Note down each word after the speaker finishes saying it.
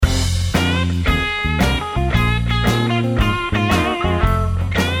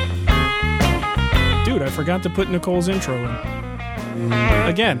forgot to put Nicole's intro in.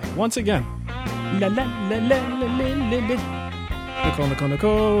 Again, once again. La la la la la la la.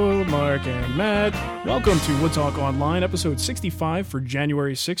 Nicole, Mark, and Matt. Welcome to Wood Talk Online, episode 65 for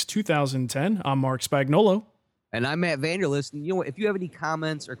January 6, 2010. I'm Mark Spagnolo. And I'm Matt Vanderlist. And if you have any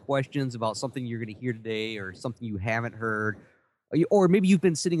comments or questions about something you're going to hear today or something you haven't heard, or maybe you've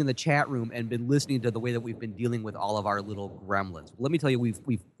been sitting in the chat room and been listening to the way that we've been dealing with all of our little gremlins. Let me tell you, we've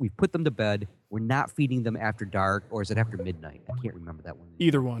put them to bed. We're not feeding them after dark, or is it after midnight? I can't remember that one.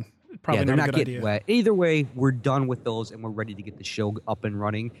 Either one. Probably they're not not a good getting idea. wet. Either way, we're done with those, and we're ready to get the show up and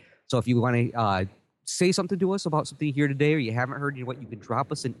running. So if you want to say something to us about something here today, or you haven't heard, you can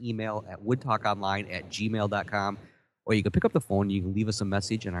drop us an email at woodtalkonline@gmail.com, or you can pick up the phone and you can leave us a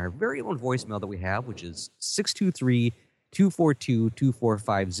message in our very own voicemail that we have, which is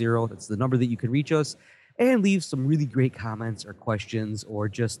 623-242-2450. That's the number that you can reach us, and leave some really great comments or questions, or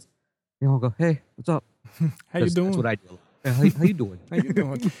just, go, hey, what's up? How you doing? That's what I do. How you doing? How you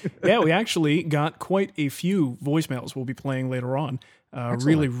doing? Yeah, we actually got quite a few voicemails we'll be playing later on.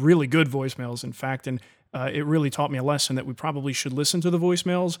 Really, really good voicemails, in fact, and it really taught me a lesson that we probably should listen to the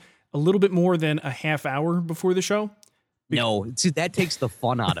voicemails a little bit more than a half hour before the show. No, see, that takes the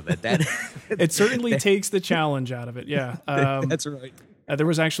fun out of it. That it certainly takes the challenge out of it. Yeah, that's right. There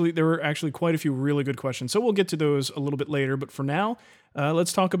were actually quite a few really good questions, so we'll get to those a little bit later. But for now,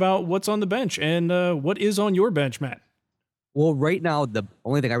 let's talk about what's on the bench and what is on your bench, Matt. Well, right now, the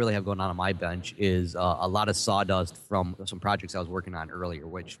only thing I really have going on my bench is a lot of sawdust from some projects I was working on earlier,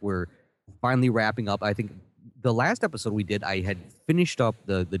 which we're finally wrapping up. I think the last episode we did, I had finished up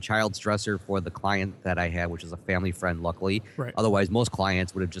the child's dresser for the client that I had, which is a family friend, luckily. Right. Otherwise, most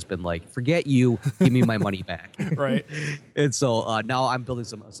clients would have just been like, forget you, give me my money back. Right. And so now I'm building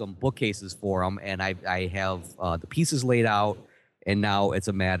some bookcases for them, and I have the pieces laid out. And now it's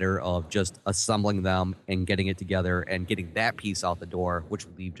a matter of just assembling them and getting it together and getting that piece out the door, which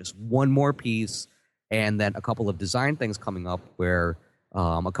will leave just one more piece. And then a couple of design things coming up where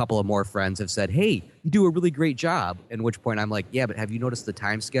a couple of more friends have said, hey, you do a really great job. At which point I'm like, yeah, but have you noticed the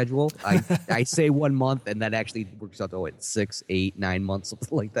time schedule? I say 1 month, and that actually works out to 6, 8, 9 months,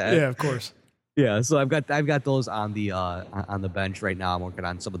 something like that. Yeah, of course. Yeah, so I've got those on the bench right now. I'm working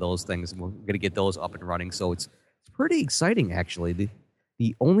on some of those things, and we're going to get those up and running. So it's pretty exciting, actually.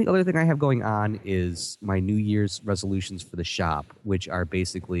 The only other thing I have going on is my New Year's resolutions for the shop, which are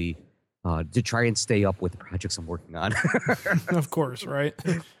basically to try and stay up with the projects I'm working on. Of course, right?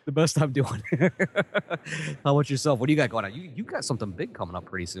 The best I'm doing. How about yourself? What do you got going on? You got something big coming up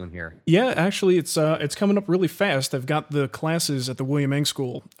pretty soon here. Yeah, actually, it's coming up really fast. I've got the classes at the William Eng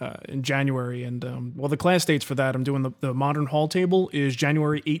School in January, and the class dates for that, I'm doing the Modern Hall Table is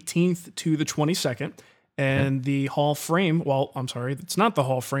January 18th to the 22nd. And the hall frame, it's not the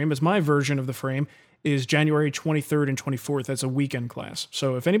hall frame, it's my version of the frame, is January 23rd and 24th. That's a weekend class.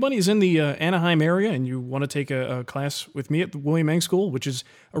 So if anybody's in the Anaheim area and you want to take a class with me at the William Eng School, which is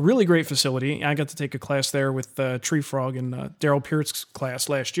a really great facility, I got to take a class there with Tree Frog and Daryl Peart's class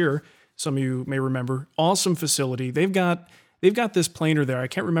last year. Some of you may remember. Awesome facility. They've got this planer there. I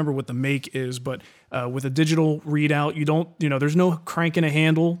can't remember what the make is, but with a digital readout, there's no cranking a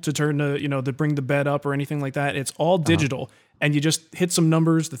handle to turn to bring the bed up or anything like that. It's all digital, and you just hit some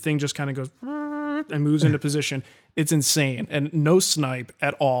numbers. The thing just kind of goes and moves into position. It's insane, and no snipe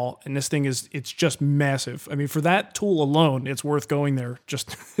at all. And this thing it's just massive. I mean, for that tool alone, it's worth going there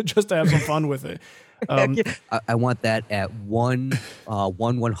just to have some fun with it. I want that at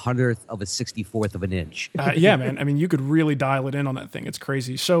 1/100th of a 64th of an inch. Yeah, man. I mean, you could really dial it in on that thing. It's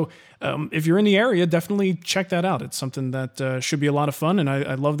crazy. So if you're in the area, definitely check that out. It's something that should be a lot of fun, and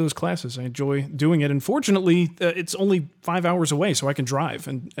I love those classes. I enjoy doing it. And fortunately, it's only 5 hours away, so I can drive.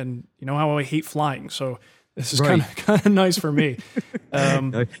 And you know how I hate flying, so this is kind of nice for me.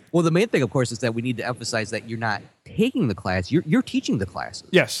 Well, the main thing, of course, is that we need to emphasize that you're not taking the class; you're teaching the classes.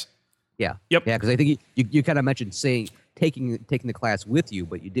 Yes. Yeah. Yep. Yeah, because I think you kind of mentioned taking the class with you,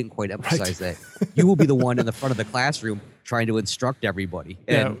 but you didn't quite emphasize that you will be the one in the front of the classroom trying to instruct everybody,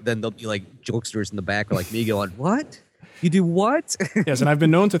 and then there'll be like jokesters in the back like me going, "What? You do what?" Yes, and I've been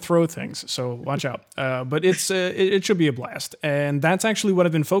known to throw things, so watch out. But it should be a blast, and that's actually what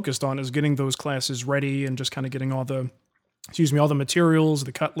I've been focused on is getting those classes ready and just kind of getting all the materials,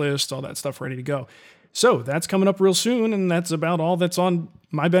 the cut list, all that stuff ready to go. So that's coming up real soon, and that's about all that's on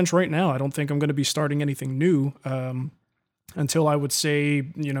my bench right now. I don't think I'm going to be starting anything new until I would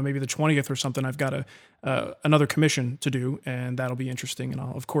say, maybe the 20th or something. I've got another commission to do, and that'll be interesting. And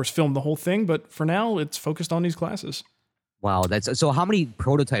I'll, of course, film the whole thing. But for now, it's focused on these classes. Wow, that's so. How many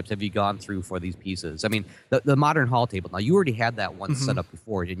prototypes have you gone through for these pieces? I mean, the modern hall table. Now, you already had that one set up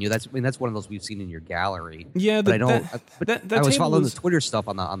before, didn't you? That's one of those we've seen in your gallery. Yeah, but I know. that I was table following is, the Twitter stuff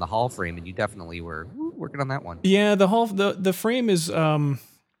on the hall frame, and you definitely were working on that one. yeah, the frame is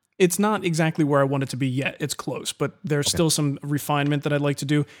it's not exactly where I want it to be yet. It's close, but there's still some refinement that I'd like to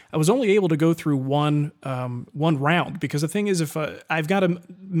do. I was only able to go through one round because the thing is, if I've got to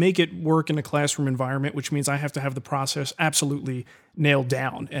make it work in a classroom environment, which means I have to have the process absolutely nailed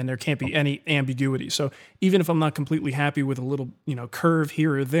down, and there can't be any ambiguity. So even if I'm not completely happy with a little curve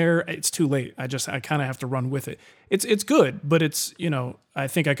here or there, it's too late. I kind of have to run with it. It's good, but it's I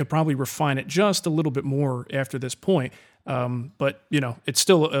think I could probably refine it just a little bit more after this point. But it's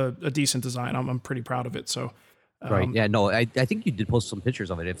still a decent design. I'm pretty proud of it. So, right. Yeah, no, I think you did post some pictures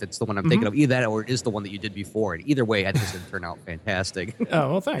of it. If it's the one I'm thinking of, either that or it is the one that you did before. And either way, I think it's going to turn out fantastic.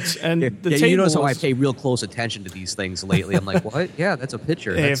 Oh, well, thanks. And the you table notice how I pay real close attention to these things lately. I'm like, what? Yeah, that's a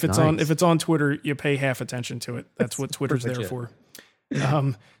picture. Hey, that's if it's on Twitter, you pay half attention to it. That's what Twitter's there for.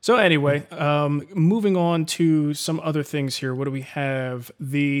 So anyway, moving on to some other things here. What do we have?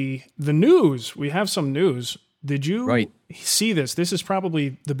 The news. We have some news. Did you see this? This is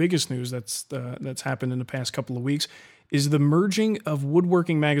probably the biggest news that's happened in the past couple of weeks. Is the merging of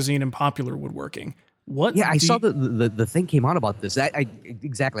Woodworking Magazine and Popular Woodworking? What? Yeah, I saw the thing came out about this.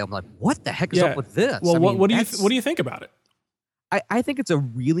 Exactly. I'm like, what the heck is up with this? Well, what do you think about it? I think it's a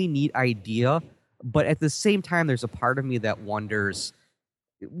really neat idea, but at the same time, there's a part of me that wonders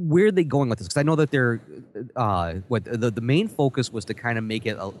where are they going with this? Because I know that they're the main focus was to kind of make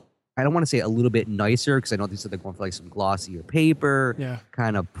it I don't want to say a little bit nicer because I know they said they're going for like some glossier paper,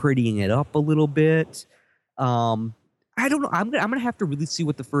 kind of prettying it up a little bit. I don't know. I'm gonna have to really see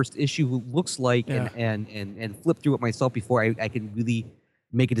what the first issue looks like and flip through it myself before I can really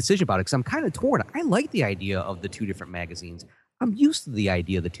make a decision about it because I'm kind of torn. I like the idea of the two different magazines. I'm used to the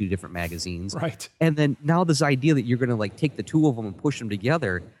idea of the two different magazines. Right. And then now this idea that you're going to like take the two of them and push them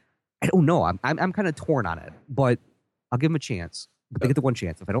together, I don't know. I'm kind of torn on it, but I'll give them a chance. But they get the one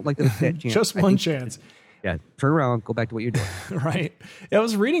chance. If I don't like that chance, just one chance. Yeah, turn around, go back to what you're doing. Right. I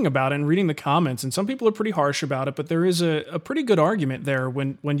was reading about it and reading the comments, and some people are pretty harsh about it, but there is a pretty good argument there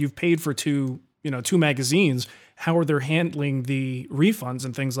when you've paid for two magazines. How are they handling the refunds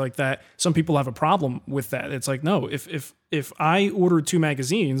and things like that? Some people have a problem with that. It's like, no, if I ordered two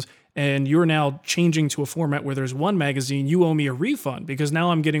magazines and you're now changing to a format where there's one magazine, you owe me a refund because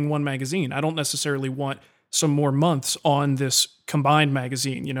now I'm getting one magazine. I don't necessarily want some more months on this combined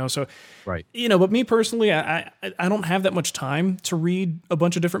magazine, so, right. But me personally, I don't have that much time to read a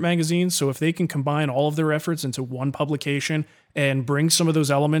bunch of different magazines. So if they can combine all of their efforts into one publication and bring some of those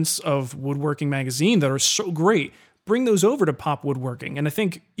elements of Woodworking Magazine that are so great, bring those over to Pop Woodworking. And I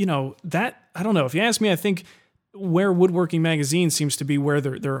think, that, I don't know, if you ask me, I think where Woodworking Magazine seems to be where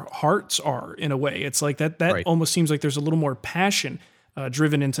their hearts are in a way. It's like that right. Almost seems like there's a little more passion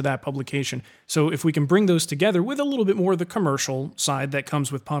driven into that publication. So if we can bring those together with a little bit more of the commercial side that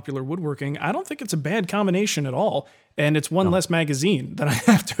comes with Popular Woodworking, I don't think it's a bad combination at all. And it's one less magazine that I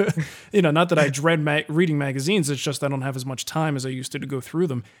have to, not that I dread reading magazines. It's just I don't have as much time as I used to go through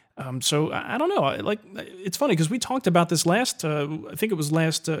them. So I don't know. It's funny because we talked about this last, I think it was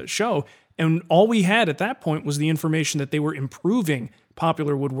last show, and all we had at that point was the information that they were improving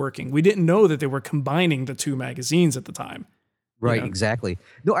Popular Woodworking. We didn't know that they were combining the two magazines at the time. Right, exactly.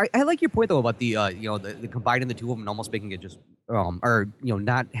 No, I like your point though about the the combining the two of them and almost making it just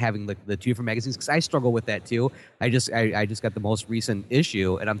not having the two different magazines because I struggle with that too. I just got the most recent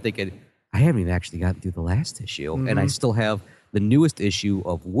issue and I'm thinking I haven't even actually gotten through the last issue and I still have the newest issue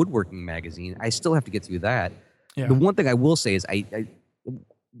of Woodworking Magazine. I still have to get through that. Yeah. The one thing I will say is I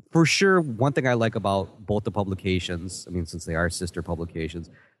for sure one thing I like about both the publications, I mean since they are sister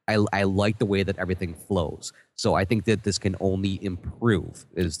publications, I like the way that everything flows. So I think that this can only improve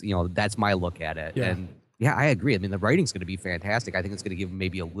is, that's my look at it. Yeah. And yeah, I agree. I mean, the writing's going to be fantastic. I think it's going to give them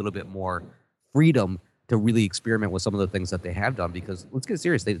maybe a little bit more freedom to really experiment with some of the things that they have done because let's get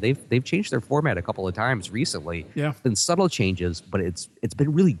serious. They've changed their format a couple of times recently. Yeah. It's been subtle changes, but it's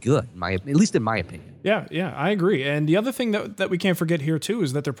been really good, at least in my opinion. Yeah, I agree. And the other thing that we can't forget here too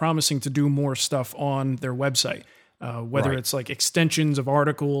is that they're promising to do more stuff on their website. Whether it's like extensions of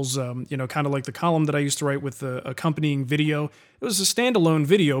articles, kind of like the column that I used to write with the accompanying video. It was a standalone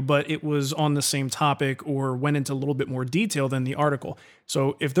video, but it was on the same topic or went into a little bit more detail than the article.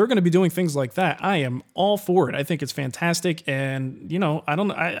 So if they're going to be doing things like that, I am all for it. I think it's fantastic. And,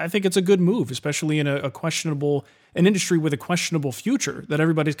 I think it's a good move, especially in an industry with a questionable future that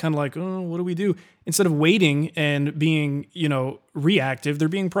everybody's kind of like, oh, what do we do? Instead of waiting and being, reactive, they're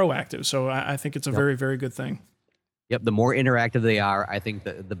being proactive. So I think it's a very, very good thing. Yep, the more interactive they are, I think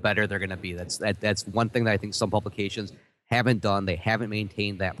the better they're going to be. That's one thing that I think some publications haven't done. They haven't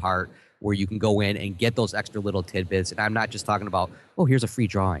maintained that part where you can go in and get those extra little tidbits. And I'm not just talking about, oh, here's a free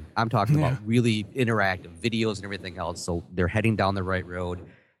drawing. I'm talking about really interactive videos and everything else. So they're heading down the right road.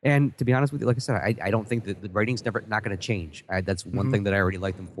 And to be honest with you, like I said, I don't think that the writing's not going to change. That's one thing that I already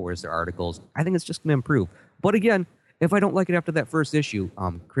like them for is their articles. I think it's just going to improve. But again, if I don't like it after that first issue,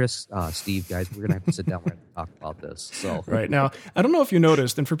 Chris, Steve, guys, we're going to have to sit down and talk about this. So right now, I don't know if you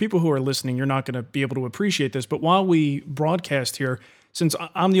noticed, and for people who are listening, you're not going to be able to appreciate this, but while we broadcast here, since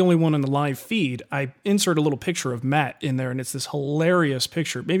I'm the only one in the live feed, I insert a little picture of Matt in there, and it's this hilarious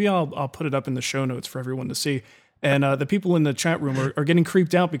picture. Maybe I'll put it up in the show notes for everyone to see. And the people in the chat room are getting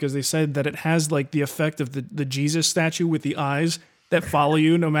creeped out because they said that it has like the effect of the Jesus statue with the eyes that follow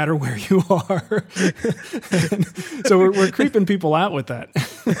you no matter where you are. So we're creeping people out with that.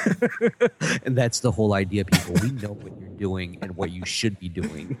 And that's the whole idea, people. We know what you're doing and what you should be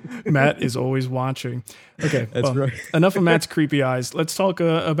doing. Matt is always watching. Okay, that's right. Enough of Matt's creepy eyes. Let's talk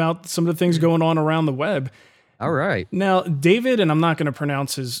about some of the things going on around the web. All right. Now, David, and I'm not going to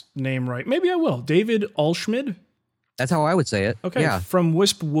pronounce his name right. Maybe I will. David Alschmid. That's how I would say it. Okay. Yeah. From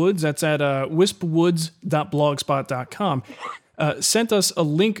Wisp Woods. That's at wispwoods.blogspot.com. Sent us a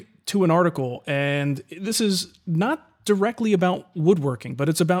link to an article, and this is not directly about woodworking, but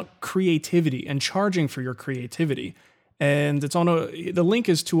it's about creativity and charging for your creativity. And it's on the link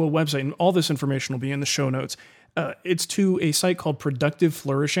is to a website, and all this information will be in the show notes. It's to a site called Productive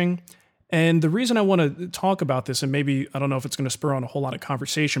Flourishing. And the reason I want to talk about this, and maybe I don't know if it's going to spur on a whole lot of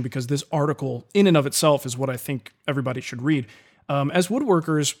conversation, because this article in and of itself is what I think everybody should read. As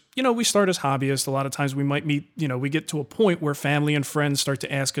woodworkers, we start as hobbyists. A lot of times we might meet, we get to a point where family and friends start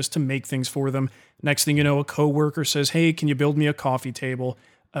to ask us to make things for them. Next thing you know, a coworker says, hey, can you build me a coffee table?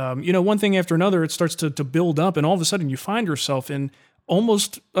 One thing after another, it starts to build up, and all of a sudden you find yourself in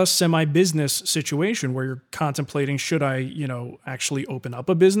almost a semi-business situation where you're contemplating, should I, actually open up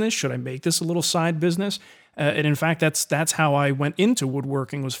a business? Should I make this a little side business? And in fact, that's how I went into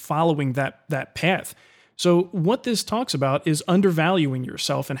woodworking, was following that path. So what this talks about is undervaluing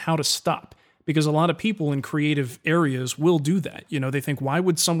yourself and how to stop, because a lot of people in creative areas will do that. They think, why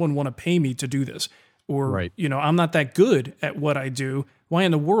would someone want to pay me to do this? Or, right. I'm not that good at what I do. Why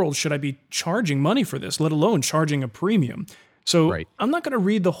in the world should I be charging money for this, let alone charging a premium? So right. I'm not going to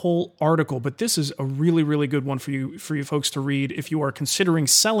read the whole article, but this is a really, really good one for you folks to read if you are considering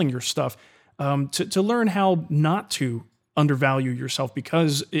selling your stuff, to learn how not to undervalue yourself,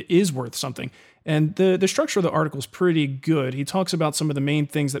 because it is worth something. And the structure of the article is pretty good. He talks about some of the main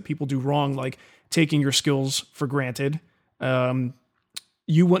things that people do wrong, like taking your skills for granted.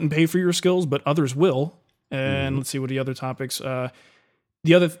 You wouldn't pay for your skills, but others will. And let's see what the other topics.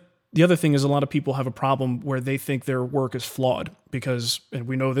 The other thing is, a lot of people have a problem where they think their work is flawed because, and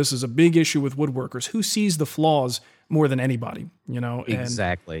we know this is a big issue with woodworkers, who sees the flaws more than anybody,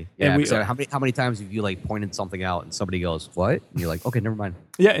 Exactly. Yeah. How many times have you pointed something out and somebody goes, what? And you're like, okay, never mind.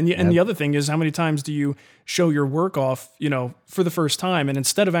 Yeah. And the other thing is, how many times do you show your work off, for the first time, and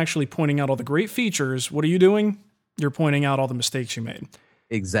instead of actually pointing out all the great features, what are you doing? You're pointing out all the mistakes you made.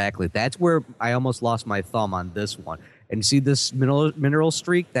 Exactly. That's where I almost lost my thumb on this one. And you see this mineral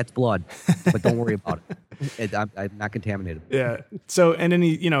streak? That's blood. But don't worry about it. I'm not contaminated. Yeah. So, and then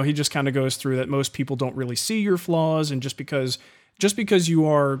he just kind of goes through that most people don't really see your flaws. And just because you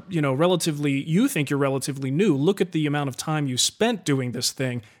are, you think you're relatively new, look at the amount of time you spent doing this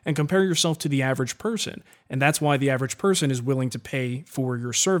thing and compare yourself to the average person. And that's why the average person is willing to pay for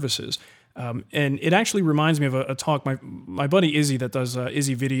your services. And it actually reminds me of a talk, my buddy Izzy that does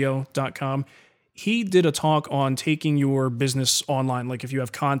izzyvideo.com. He did a talk on taking your business online, like if you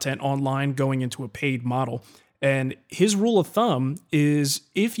have content online, going into a paid model. And his rule of thumb is,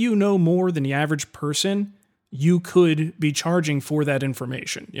 if you know more than the average person, you could be charging for that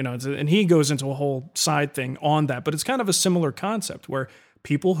information. And he goes into a whole side thing on that, but it's kind of a similar concept where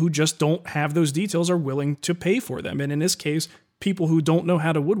people who just don't have those details are willing to pay for them. And in this case, people who don't know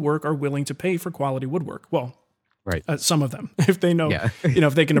how to woodwork are willing to pay for quality woodwork. Well, right. Some of them, if they know,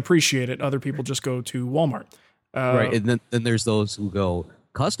 if they can appreciate it. Other people just go to Walmart. Right. And then there's those who go,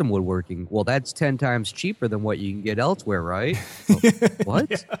 custom woodworking. Well, that's 10 times cheaper than what you can get elsewhere, right? What?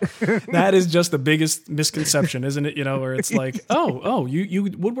 That is just the biggest misconception, isn't it? Where it's like, you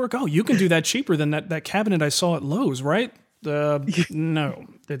woodwork. Oh, you can do that cheaper than that cabinet I saw at Lowe's, right? No,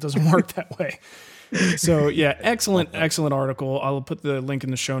 it doesn't work that way. So yeah, excellent article. I'll put the link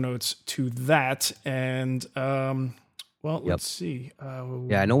in the show notes to that. And Well, let's see.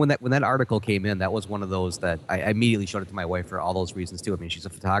 Yeah, I know when that article came in, that was one of those that I immediately showed it to my wife for all those reasons too. I mean, she's a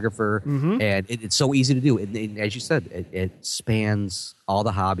photographer, and it's so easy to do. And as you said, it spans all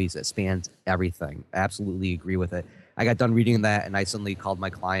the hobbies. It spans everything. Absolutely agree with it. I got done reading that, and I suddenly called my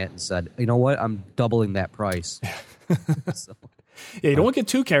client and said, "You know what? I'm doubling that price." So, Yeah, you don't want to get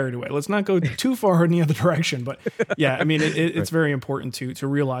too carried away. Let's not go too far in the other direction. But yeah, I mean, it's very important to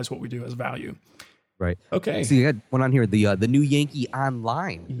realize what we do as value. right. Okay. So you had one on here, the new Yankee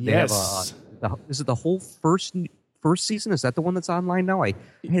Online. They Yes. have is it the whole first season? Is that the one that's online now? I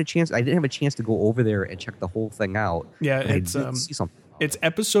didn't have a chance to go over there and check the whole thing out. Yeah, I it's did see something. it's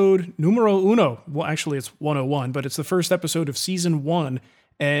episode numero uno. Well, actually, it's 101, but it's the first episode of season 1.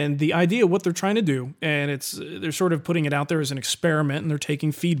 And the idea, what they're trying to do, and they're sort of putting it out there as an experiment, and they're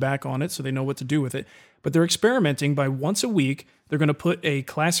taking feedback on it so they know what to do with it. But they're experimenting by once a week. They're going to put a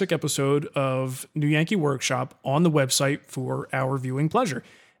classic episode of New Yankee Workshop on the website for our viewing pleasure.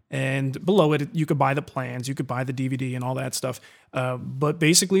 And below it, you could buy the plans, you could buy the DVD and all that stuff. But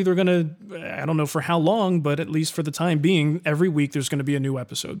basically, they're going to, I don't know for how long, but at least for the time being, every week there's going to be a new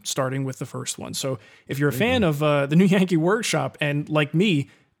episode, starting with the first one. So if you're a fan of the New Yankee Workshop, and like me,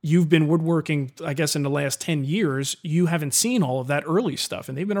 you've been woodworking, I guess, in the last 10 years, you haven't seen all of that early stuff,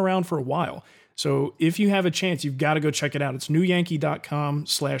 and they've been around for a while. So if you have a chance, you've got to go check it out. It's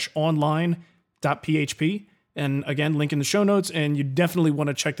newyankee.com/online.php. And again, link in the show notes. And you definitely want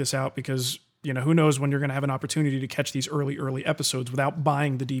to check this out because, who knows when you're going to have an opportunity to catch these early episodes without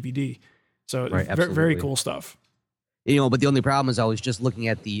buying the DVD. So very cool stuff. But the only problem is I was just looking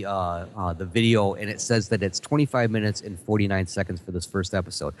at the video, and it says that it's 25 minutes and 49 seconds for this first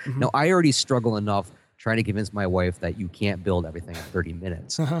episode. Now, I already struggle enough trying to convince my wife that you can't build everything in 30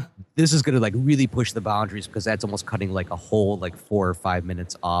 minutes. This is going to really push the boundaries because that's almost cutting a whole 4 or 5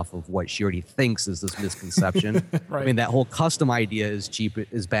 minutes off of what she already thinks is this misconception. Right. I mean, that whole custom idea is cheap,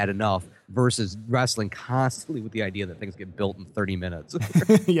 is bad enough versus wrestling constantly with the idea that things get built in 30 minutes.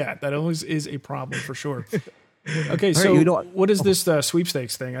 Yeah, that always is a problem for sure. Okay, so right, what is this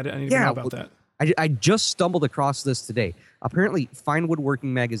sweepstakes thing? I need to know about that. I just stumbled across this today. Apparently, Fine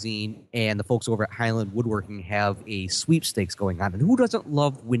Woodworking Magazine and the folks over at Highland Woodworking have a sweepstakes going on. And who doesn't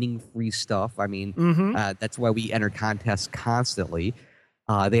love winning free stuff? I mean, that's why we enter contests constantly.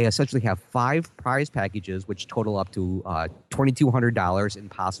 They essentially have 5 prize packages, which total up to $2,200 in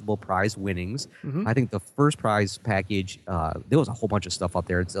possible prize winnings. I think the first prize package, there was a whole bunch of stuff up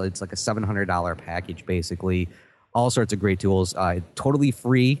there. It's like a $700 package, basically. All sorts of great tools. Totally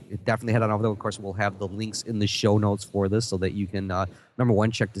free. Definitely head on over there. Of course, we'll have the links in the show notes for this so that you can, number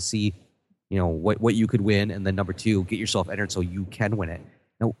one, check to see, what you could win. And then number 2, get yourself entered so you can win it.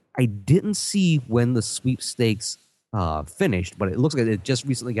 Now, I didn't see when the sweepstakes finished, but it looks like it just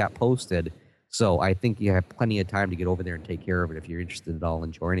recently got posted. So I think you have plenty of time to get over there and take care of it if you're interested at all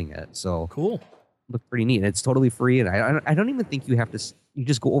in joining it. So cool. Look pretty neat. And it's totally free. And I don't even think you have to, you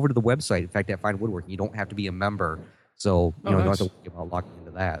just go over to the website. In fact, at Fine Woodworking, you don't have to be a member. So, you don't have to worry about locking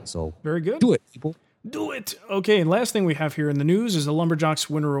into that. So very good. Do it, people. Do it. Okay, and last thing we have here in the news is the Lumberjocks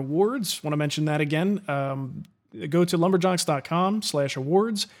Winter Awards. Want to mention that again. Go to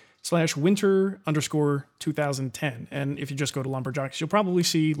lumberjocks.com/awards/winter_2010. And if you just go to Lumberjocks, you'll probably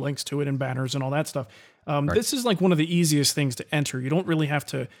see links to it and banners and all that stuff. Right. This is one of the easiest things to enter. You don't really have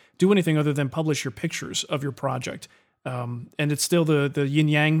to do anything other than publish your pictures of your project. And it's still the yin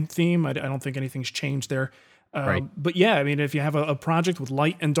yang theme. I don't think anything's changed there. Right. But yeah, I mean, if you have a project with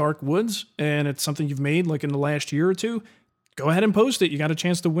light and dark woods and it's something you've made in the last year or two, go ahead and post it. You got a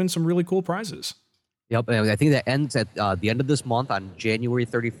chance to win some really cool prizes. Yep, and I think that ends at the end of this month on January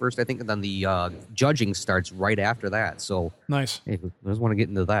 31st, I think, and then the judging starts right after that. So nice. If you just want to get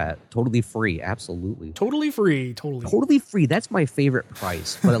into that, totally free, absolutely. Totally free, Totally free. That's my favorite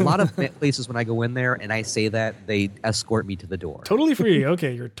price. But a lot of places when I go in there and I say that, they escort me to the door. Totally free.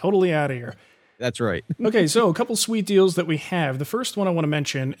 Okay, you're totally out of here. That's right. Okay, so a couple sweet deals that we have. The first one I want to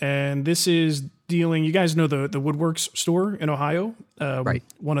mention, and this is dealing, you guys know the Woodworks store in Ohio? Right.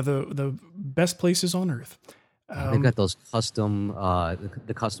 One of the best places on earth. They've got those custom,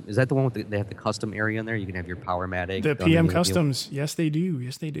 the custom, is that the one with they have the custom area in there? You can have your Powermatic. The PM Customs. Yes, they do.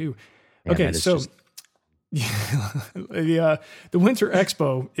 Yes, they do. Man, okay, so the Winter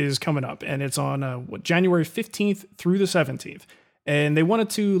Expo is coming up, and it's on January 15th through the 17th. And they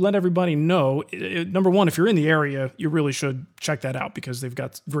wanted to let everybody know, number one, if you're in the area, you really should check that out because they've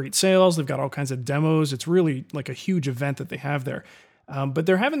got great sales. They've got all kinds of demos. It's really a huge event that they have there. But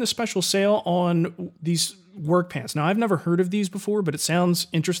they're having a special sale on these work pants. Now, I've never heard of these before, but it sounds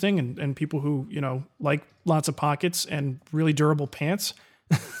interesting. And people who, like lots of pockets and really durable pants,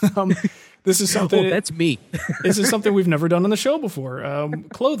 This is something. Oh, that's me. This is something we've never done on the show before.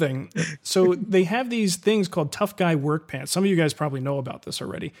 Clothing. So they have these things called Tough Guy work pants. Some of you guys probably know about this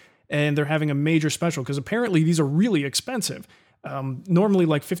already. And they're having a major special because apparently these are really expensive. Normally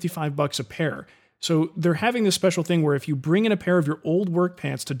like $55 a pair. So they're having this special thing where if you bring in a pair of your old work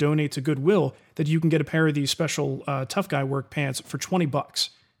pants to donate to Goodwill, that you can get a pair of these special Tough Guy work pants for $20.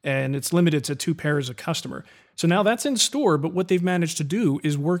 And it's limited to 2 pairs a customer. So now that's in store, but what they've managed to do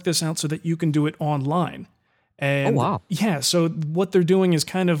is work this out so that you can do it online. And wow. Yeah, so what they're doing is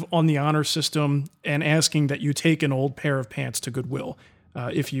kind of on the honor system and asking that you take an old pair of pants to Goodwill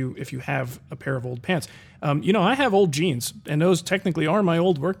if you have a pair of old pants. I have old jeans, and those technically are my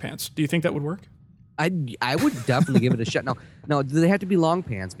old work pants. Do you think that would work? I would definitely give it a shot. No, do they have to be long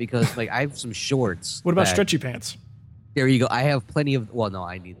pants? Because like I have some shorts. What about stretchy pants? There you go. I have plenty of. Well, no,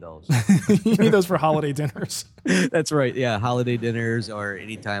 I need those. You need those for holiday dinners. That's right. Yeah, holiday dinners or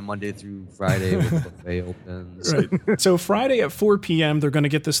anytime Monday through Friday when the buffet opens. Right. So Friday at 4 p.m. they're going to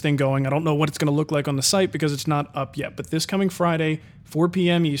get this thing going. I don't know what it's going to look like on the site because it's not up yet. But this coming Friday, 4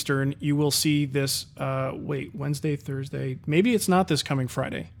 p.m. Eastern, you will see this. Wednesday, Thursday. Maybe it's not this coming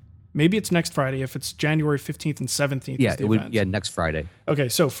Friday. Maybe it's next Friday if it's January 15th and 17th. Yeah, it would. Yeah, next Friday. Okay,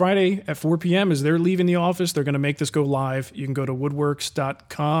 so Friday at 4 p.m. as they're leaving the office, they're going to make this go live. You can go to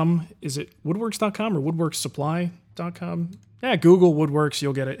woodworks.com. Is it woodworks.com or woodworksupply.com? Yeah, Google Woodworks.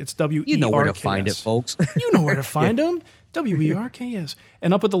 You'll get it. It's WERKS. You know where to find it, folks. You know where to find them. WERKS.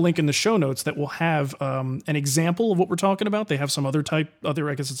 And I'll put the link in the show notes that will have an example of what we're talking about. They have some I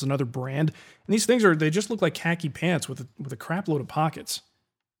guess it's another brand. And these things they just look like khaki pants with a crap load of pockets.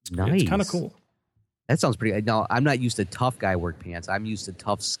 Nice. It's kind of cool. That sounds pretty. Now, I'm not used to Tough Guy work pants. I'm used to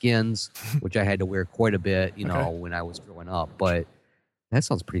Tough Skins, which I had to wear quite a bit, when I was growing up. But that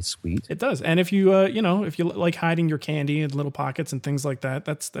sounds pretty sweet. It does. And if you, if you like hiding your candy in little pockets and things like that,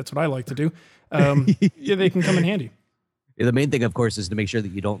 that's what I like to do. Yeah, they can come in handy. Yeah, the main thing, of course, is to make sure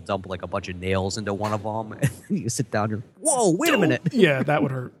that you don't dump like a bunch of nails into one of them. And you sit down and whoa, wait a minute. Yeah, that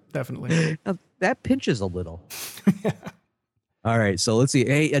would hurt. Definitely. Now, that pinches a little. Yeah. All right, so let's see.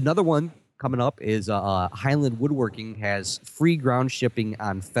 Hey, another one coming up is Highland Woodworking has free ground shipping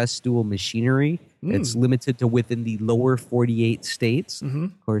on Festool machinery. It's limited to within the lower 48 states. Mm-hmm.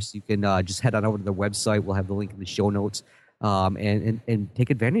 Of course, you can just head on over to their website. We'll have the link in the show notes and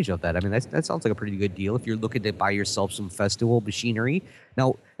take advantage of that. I mean, that sounds like a pretty good deal if you're looking to buy yourself some Festool machinery.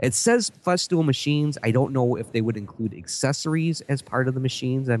 Now, it says Festool machines. I don't know if they would include accessories as part of the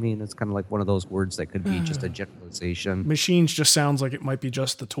machines. I mean, it's kind of like one of those words that could be just a generalization. Machines just sounds like it might be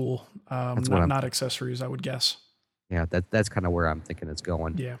just the tool, not accessories, I would guess. Yeah, that's kind of where I'm thinking it's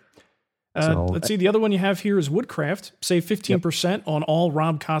going. Yeah. Let's see. The other one you have here is Woodcraft. Save 15% on all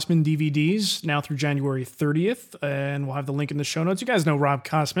Rob Kosman DVDs now through January 30th. And we'll have the link in the show notes. You guys know Rob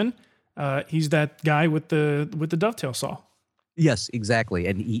Kosman. He's that guy with the dovetail saw. Yes, exactly.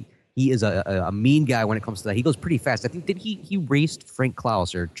 And he is a mean guy when it comes to that. He goes pretty fast. I think he raced Frank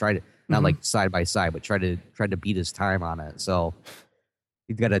Klaus or tried to, not like side by side, but tried to beat his time on it. So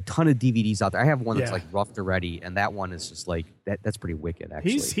he's got a ton of DVDs out there. I have one that's like roughed already, and that one is just like that's pretty wicked.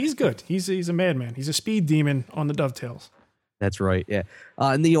 Actually, he's good. He's a madman. He's a speed demon on the dovetails. That's right. Yeah.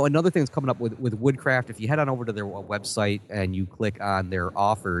 And another thing that's coming up with Woodcraft, if you head on over to their website and you click on their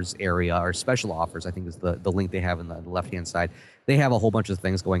offers area or special offers, I think is the link they have in the left-hand side. They have a whole bunch of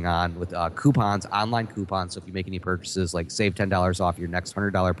things going on with coupons, online coupons. So if you make any purchases, like save $10 off your next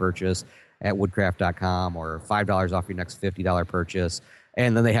 $100 purchase at woodcraft.com or $5 off your next $50 purchase.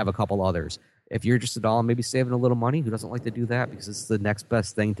 And then they have a couple others. If you're interested in maybe saving a little money, who doesn't like to do that? Because it's the next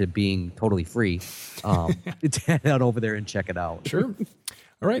best thing to being totally free. Head on over there and check it out. Sure.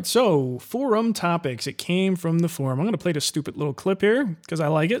 All right, so forum topics. It came from the forum. I'm going to play this stupid little clip here because I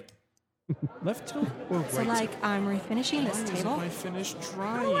like it. Left tilt or right? So, like, I'm refinishing this table. I finished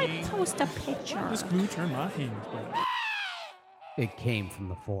trying. How do I post a picture? This glue turn my hand. It came from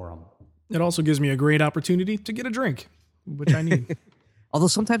the forum. It also gives me a great opportunity to get a drink, which I need. Although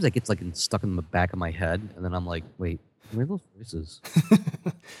sometimes it gets like stuck in the back of my head, and then I'm like, wait, where are those voices?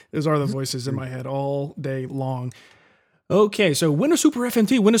 Those are the voices in my head all day long. Okay, so win a Super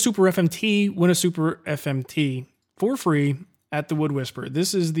FMT, win a Super FMT, win a Super FMT for free at the Wood Whisperer.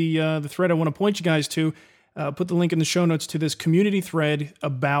 This is the thread I want to point you guys to. Put the link in the show notes to this community thread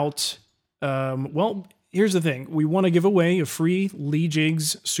about, here's the thing. We want to give away a free Lee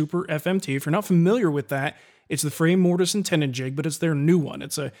Jigs Super FMT. If you're not familiar with that, it's the frame, mortise, and tenon jig, but it's their new one.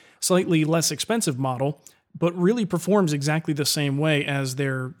 It's a slightly less expensive model, but really performs exactly the same way as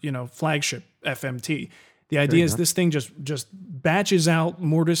their, flagship FMT. The idea is this thing just batches out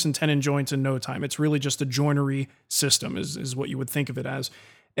mortise and tenon joints in no time. It's really just a joinery system is what you would think of it as.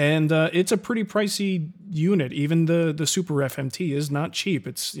 And it's a pretty pricey unit. Even the Super FMT is not cheap.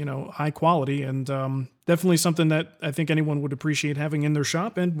 It's, high quality and definitely something that I think anyone would appreciate having in their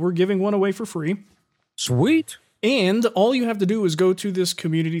shop. And we're giving one away for free. Sweet. And all you have to do is go to this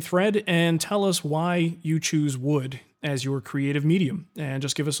community thread and tell us why you choose wood as your creative medium. And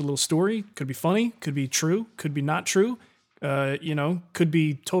just give us a little story. Could be funny, could be true, could be not true. Could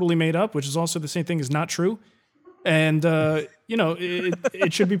be totally made up, which is also the same thing as not true. And,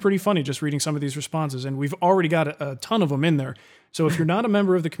 it should be pretty funny just reading some of these responses. And we've already got a ton of them in there. So if you're not a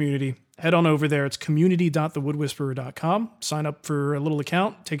member of the community, head on over there. It's community.thewoodwhisperer.com. Sign up for a little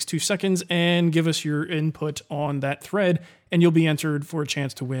account. Takes 2 seconds and give us your input on that thread. And you'll be entered for a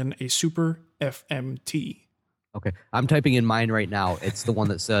chance to win a Super FMT. Okay. I'm typing in mine right now. It's the one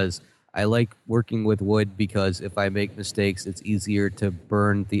that says, I like working with wood because if I make mistakes, it's easier to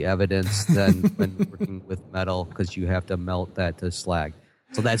burn the evidence than when working with metal because you have to melt that to slag.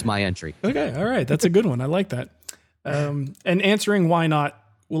 So that's my entry. Okay, all right. That's a good one. I like that. And answering why not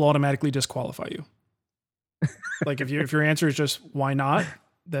will automatically disqualify you. Like if your answer is just why not,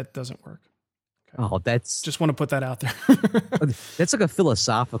 that doesn't work. Okay. Oh, that's... Just want to put that out there. That's like a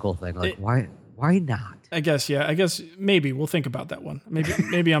philosophical thing. Like, why not? I guess maybe we'll think about that one.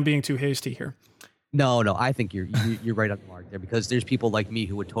 Maybe I'm being too hasty here. No, I think you're right on the mark there because there's people like me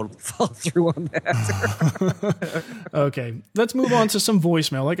who would totally fall through on that. Okay, let's move on to some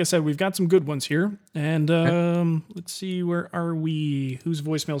voicemail. Like I said, we've got some good ones here. And let's see, where are we? Whose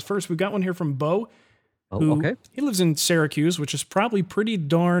voicemail's first? We've got one here from Bo. Oh, okay. He lives in Syracuse, which is probably pretty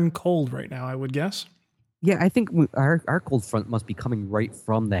darn cold right now, I would guess. Yeah, I think our cold front must be coming right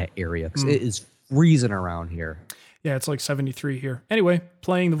from that area because it is freezing around here. Yeah, it's like 73 here. Anyway,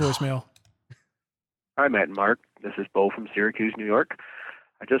 playing the voicemail. Hi, Matt and Mark. This is Bo from Syracuse, New York.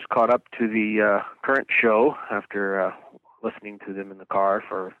 I just caught up to the current show after listening to them in the car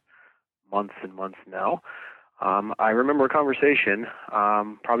for months and months now. I remember a conversation,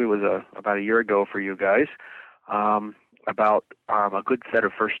 probably was about a year ago for you guys, about a good set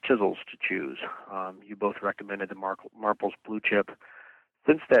of first chisels to choose. You both recommended the Marples Blue Chip.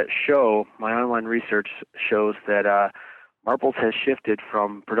 Since that show, my online research shows that Marples has shifted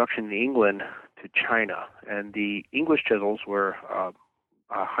from production in England to China, and the English chisels were a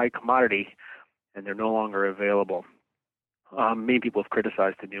high commodity, and they're no longer available. Many people have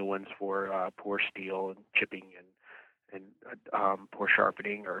criticized the new ones for poor steel and chipping and poor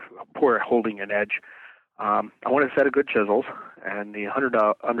sharpening or poor holding an edge. I want a set of good chisels, and the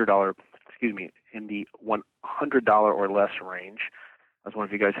 $100 in the $100 or less range. I was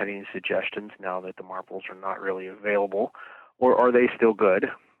wondering if you guys had any suggestions now that the Marples are not really available, or are they still good?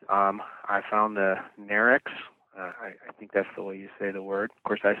 I found the Narex. I think that's the way you say the word. Of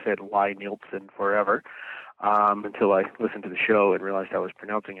course, I said Lie Nielsen forever until I listened to the show and realized I was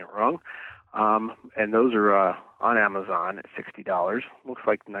pronouncing it wrong. And those are on Amazon at $60. Looks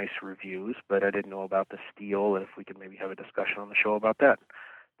like nice reviews, but I didn't know about the steel, and if we could maybe have a discussion on the show about that.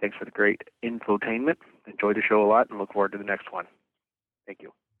 Thanks for the great infotainment. Enjoyed the show a lot and look forward to the next one. Thank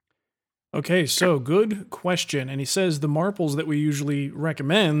you. Okay, so good question. And he says the Marples that we usually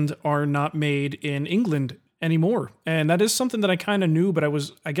recommend are not made in England anymore. And that is something that I kind of knew, but I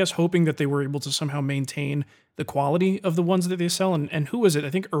was, I guess, hoping that they were able to somehow maintain the quality of the ones that they sell. And who is it? I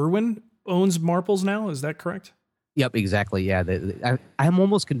think Irwin owns Marples now. Is that correct? Yep, exactly. Yeah, I'm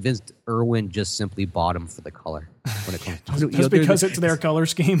almost convinced Irwin just simply bought them for the color when it comes to just because it's their color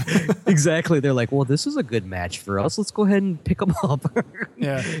scheme. Exactly. They're like, well, this is a good match for us. Let's go ahead and pick them up.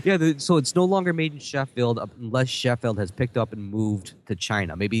 Yeah. So it's no longer made in Sheffield unless Sheffield has picked up and moved to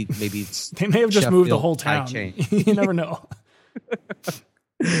China. Maybe it's they may have just Sheffield, moved the whole town. You never know.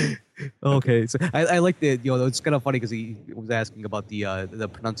 Okay, so I like the it's kind of funny because he was asking about the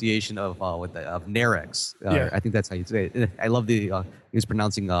pronunciation of Narex. I think that's how you say it. I love he was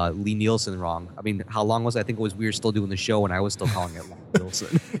pronouncing Lee Nielsen wrong. I mean, how long was it? I think it was we were still doing the show and I was still calling it Lee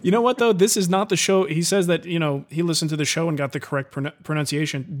Nielsen. You know what though? This is not the show. He says that he listened to the show and got the correct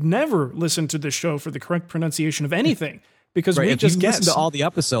pronunciation. Never listened to the show for the correct pronunciation of anything. Because we just guess. Listen to all the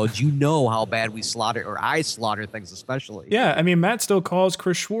episodes, you know how bad we slaughter, or I slaughter things especially. Yeah, I mean, Matt still calls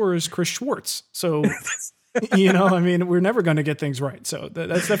Chris Schwartz. So, we're never going to get things right. So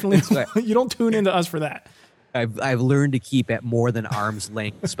that's definitely, you don't tune into us for that. I've learned to keep at more than arm's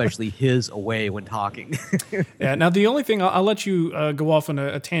length, especially his away when talking. Yeah, now the only thing, I'll let you go off on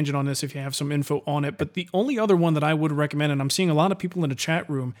a tangent on this if you have some info on it, but the only other one that I would recommend, and I'm seeing a lot of people in the chat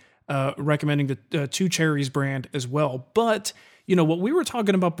room recommending the Two Cherries brand as well. But, what we were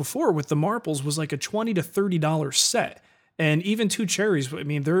talking about before with the Marples was like a $20 to $30 set. And even 2 cherries, I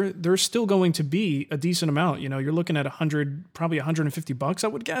mean, they're still going to be a decent amount. You're looking at probably $150, I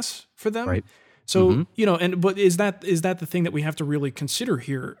would guess, for them. Right. So, but is that the thing that we have to really consider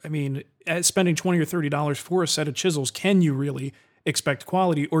here? I mean, spending $20 or $30 for a set of chisels, can you really expect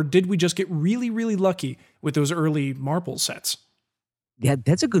quality, or did we just get really, really lucky with those early marble sets? Yeah,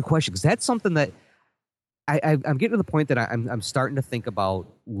 that's a good question, because that's something that I'm getting to the point that I'm starting to think about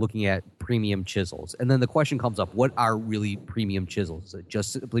looking at premium chisels. And then the question comes up, what are really premium chisels? Is it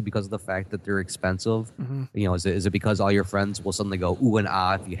just simply because of the fact that they're expensive? Mm-hmm. Is it because all your friends will suddenly go, ooh and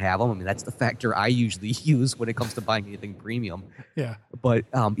ah, if you have them? I mean, that's the factor I usually use when it comes to buying anything premium. Yeah. But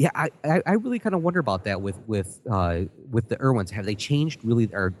I really kind of wonder about that with the Irwins. Have they changed really?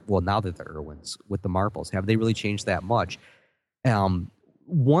 Now that the Irwins with the marbles, have they really changed that much?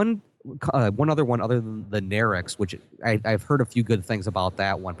 One other one other than the Narex, which I've heard a few good things about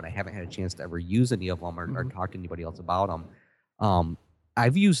that one, but I haven't had a chance to ever use any of them or talk to anybody else about them.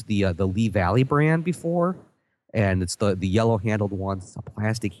 I've used the Lee Valley brand before, and it's the yellow handled one. It's a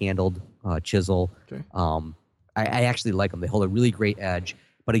plastic handled chisel. Okay. I actually like them. They hold a really great edge,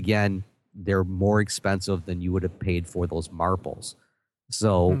 but again, they're more expensive than you would have paid for those marbles.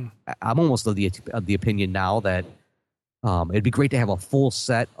 So I'm almost of the opinion now that it'd be great to have a full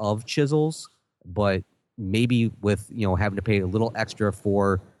set of chisels, but maybe with having to pay a little extra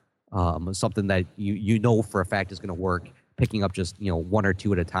for something that you know for a fact is going to work, picking up just 1 or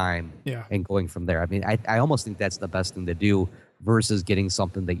 2 at a time, and going from there. I mean, I almost think that's the best thing to do versus getting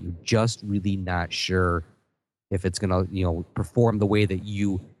something that you're just really not sure if it's going to perform the way that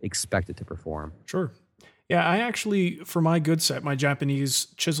you expect it to perform. Sure. Yeah, I actually, for my good set, my Japanese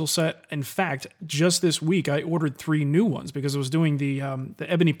chisel set, in fact, just this week, I ordered 3 new ones because I was doing the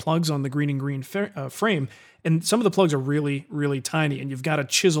ebony plugs on the green and green frame, and some of the plugs are really, really tiny, and you've got to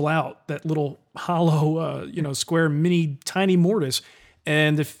chisel out that little hollow, square mini tiny mortise.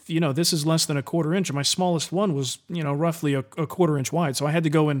 And if, this is less than a 1/4 inch, and my smallest one was, roughly a 1/4 inch wide. So I had to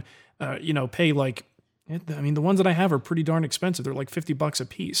go and, pay the ones that I have are pretty darn expensive. They're like $50 a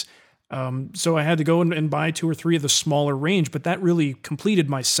piece. So I had to go and buy 2 or 3 of the smaller range, but that really completed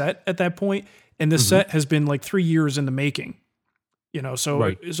my set at that point. And the set has been like 3 years in the making, so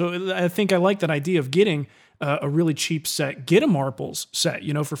I think I like that idea of getting a really cheap set, get a marbles set,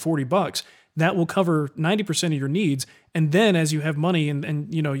 for $40. That will cover 90% of your needs. And then as you have money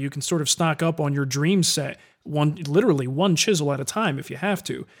and you can sort of stock up on your dream set, literally one chisel at a time if you have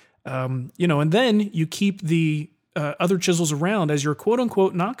to, and then you keep the other chisels around as your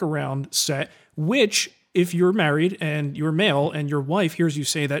quote-unquote knockaround set, which, if you're married and you're male and your wife hears you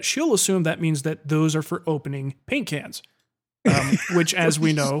say that, she'll assume that means that those are for opening paint cans, which, as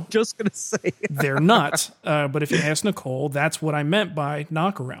we know, just gonna say they're not. But if you ask Nicole, that's what I meant by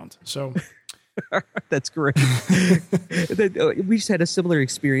knockaround. So that's great. We just had a similar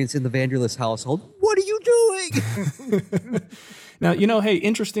experience in the Vanderlist household. What are you doing? Now, hey,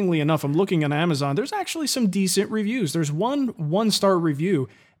 interestingly enough, I'm looking on Amazon. There's actually some decent reviews. There's one-star review,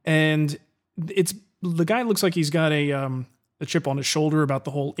 and the guy looks like he's got a chip on his shoulder about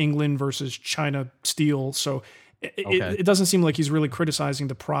the whole England versus China steel. So it doesn't seem like he's really criticizing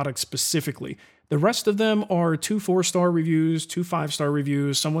the product specifically. The rest of them are 2 4-star reviews, 2 5-star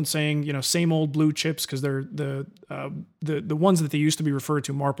reviews. Someone saying, same old blue chips, because they're the ones that they used to be referred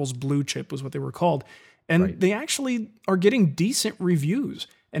to, Marples Blue Chip was what they were called. And they actually are getting decent reviews.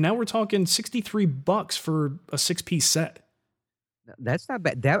 And now we're talking $63 for a 6-piece set. That's not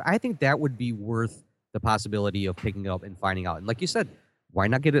bad. I think that would be worth the possibility of picking up and finding out. And like you said, why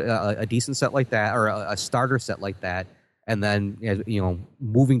not get a decent set like that, or a starter set like that, and then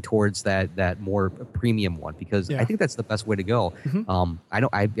moving towards that more premium one, because I think that's the best way to go.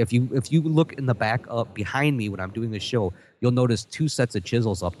 If you look in the back up behind me when I'm doing this show, you'll notice 2 sets of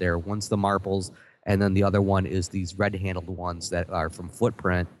chisels up there. One's the marbles, and then the other one is these red-handled ones that are from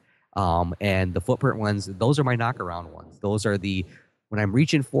Footprint. And the Footprint ones, those are my knockaround ones. Those are when I'm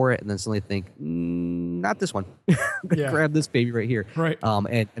reaching for it and then suddenly think, not this one. I'm going to grab this baby right here. Right.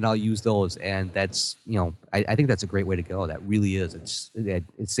 And I'll use those. And that's, I think that's a great way to go. That really is.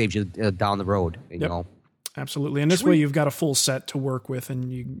 It saves you down the road. Absolutely. And this way you've got a full set to work with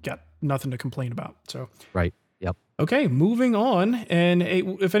and you got nothing to complain about. So right. Yep. Okay, moving on. And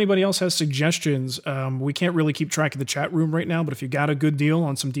if anybody else has suggestions, we can't really keep track of the chat room right now, but if you got a good deal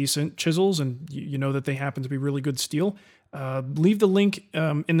on some decent chisels and you know that they happen to be really good steel, leave the link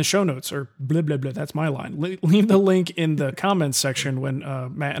in the show notes, or blah, blah, blah, that's my line. Leave the link in the comments section when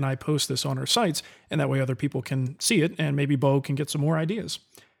Matt and I post this on our sites, and that way other people can see it, and maybe Bo can get some more ideas.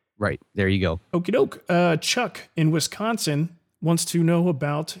 Right, there you go. Okie doke. Chuck in Wisconsin wants to know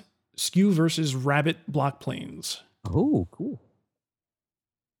about Skew versus Rabbit block planes. Oh, cool.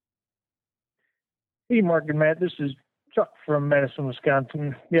 Hey, Mark and Matt. This is Chuck from Madison,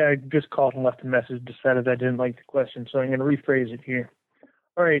 Wisconsin. Yeah, I just called and left a message, decided I didn't like the question, so I'm going to rephrase it here.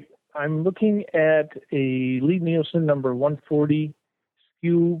 All right, I'm looking at a Lie-Nielsen number 140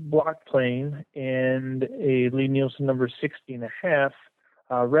 skew block plane and a Lie-Nielsen number 60.5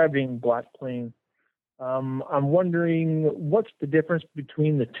 rabbiting block plane. I'm wondering what's the difference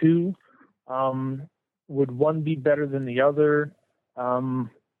between the two? Would one be better than the other?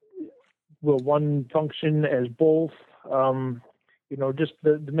 Will one function as both? Just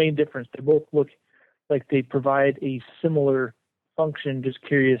the main difference. They both look like they provide a similar function. Just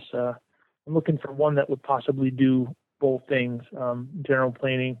curious. I'm looking for one that would possibly do both things, general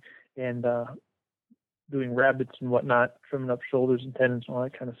planing and doing rabbits and whatnot, trimming up shoulders and tendons and all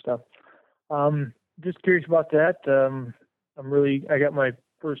that kind of stuff. Just curious about that. I got my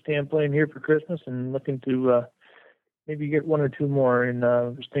first hand plane here for Christmas and looking to maybe get one or two more, and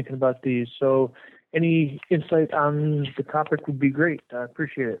was thinking about these. So any insight on the topic would be great. I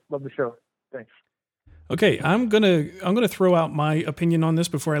appreciate it. Love the show. Thanks. Okay, I'm gonna throw out my opinion on this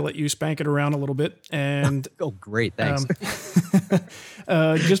before I let you spank it around a little bit. And Oh, great, thanks.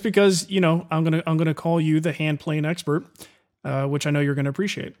 Just because I'm gonna call you the hand plane expert, which I know you're gonna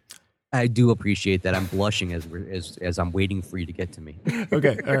appreciate. I do appreciate that. I'm blushing as I'm waiting for you to get to me.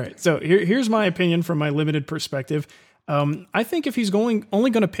 Okay, all right. So here's my opinion from my limited perspective. I think if he's only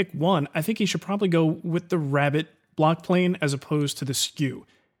going to pick one, I think he should probably go with the rabbit block plane as opposed to the skew.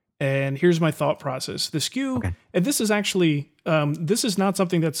 And here's my thought process. The skew, Okay. and this is actually, this is not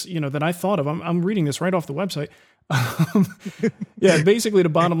something that's, that I thought of. I'm reading this right off the website. Yeah, basically the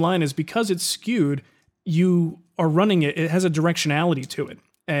bottom line is because it's skewed, you are running it. It has a directionality to it.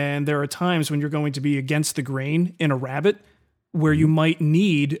 And there are times when you're going to be against the grain in a rabbit where you might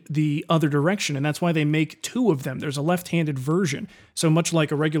need the other direction. And that's why they make two of them. There's a left-handed version. So much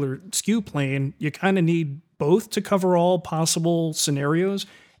like a regular skew plane, you kind of need both to cover all possible scenarios.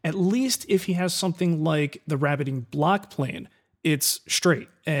 At least if he has something like the rabbiting block plane, it's straight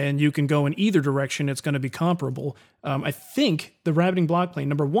and you can go in either direction. It's going to be comparable. I think the rabbiting block plane,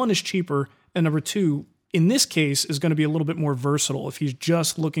 number one, is cheaper, and number two, in this case, is going to be a little bit more versatile if he's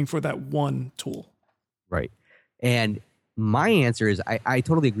just looking for that one tool. Right. And my answer is I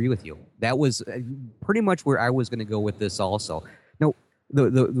totally agree with you. That was pretty much where I was going to go with this also. Now,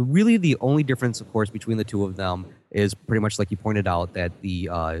 the only difference, of course, between the two of them is pretty much like you pointed out, that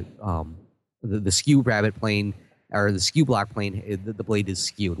the skew rabbit plane or the skew block plane, the blade is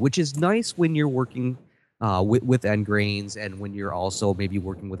skewed, which is nice when you're working with end grains and when you're also maybe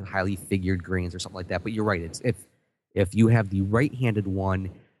working with highly figured grains or something like that. But you're right. It's if you have the right-handed one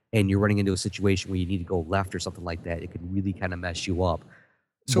and you're running into a situation where you need to go left or something like that, it could really kind of mess you up.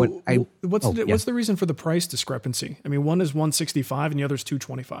 So what's the reason for the price discrepancy? I mean, one is $165 and the other is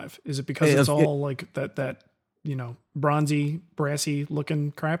 $225. Is it because it's all like that bronzy, brassy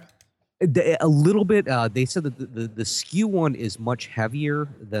looking crap? A little bit. They said that the skew one is much heavier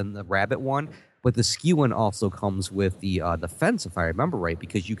than the rabbit one, but the skew one also comes with the fence, if I remember right,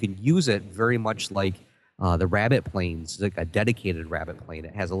 because you can use it very much like the rabbit planes, like a dedicated rabbit plane.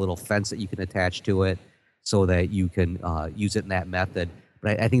 It has a little fence that you can attach to it so that you can use it in that method.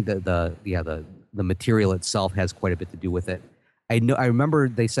 But I think that the material itself has quite a bit to do with it. I remember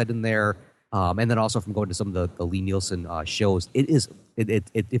they said in there, and then also from going to some of the Lie-Nielsen shows, it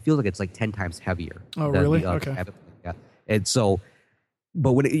feels like it's like 10 times heavier. Oh, really? Okay. Yeah. And so,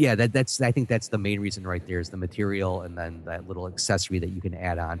 but I think that's the main reason right there is the material and then that little accessory that you can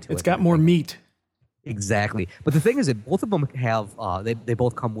add on to it. It's got more meat. Exactly. But the thing is that both of them have, they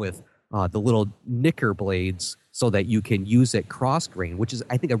both come with the little nicker blades so that you can use it cross grain, which is,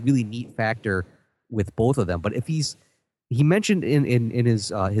 I think, a really neat factor with both of them. But if he mentioned in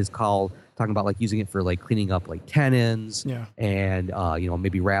his call talking about like using it for like cleaning up like tenons, yeah, and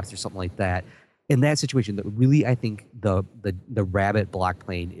maybe wraps or something like that. In that situation, really, I think the rabbit block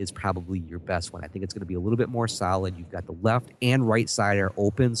plane is probably your best one. I think it's going to be a little bit more solid. You've got the left and right side are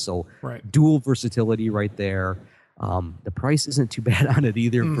open, so right. Dual versatility right there. The price isn't too bad on it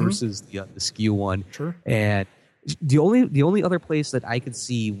either versus the skew one. Sure. And the only other place that I could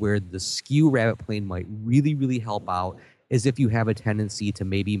see where the skew rabbit plane might really, really help out is if you have a tendency to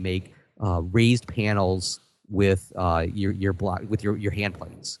maybe make raised panels with your block with your hand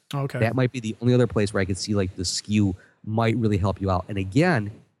planes. Okay. That might be the only other place where I could see like the skew might really help you out. And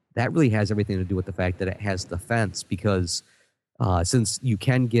again, that really has everything to do with the fact that it has the fence, because since you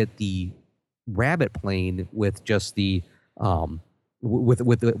can get the rabbit plane with just the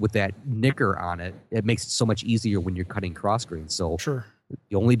with that nicker on it, it makes it so much easier when you're cutting cross grains. So sure.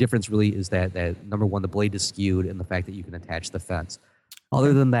 The only difference really is that number one, the blade is skewed, and the fact that you can attach the fence.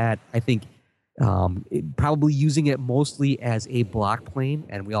 Other than that, I think probably using it mostly as a block plane,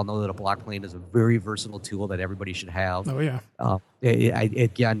 and we all know that a block plane is a very versatile tool that everybody should have. Oh yeah.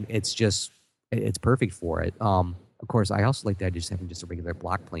 Again, it's perfect for it. Of course, I also like that just having just a regular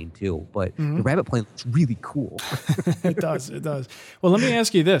block plane too, but the rabbit plane looks really cool. It does. Well, let me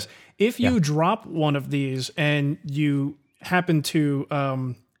ask you this: if you drop one of these and you happen to,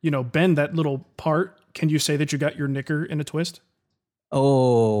 bend that little part, can you say that you got your knicker in a twist?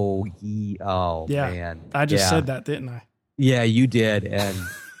 Oh, yeah. Man. I just said that, didn't I? Yeah, you did. And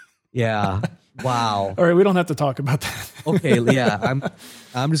yeah, wow. All right, we don't have to talk about that. Okay, yeah,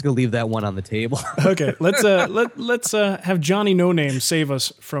 I'm just gonna leave that one on the table. Okay, let's have Johnny No Name save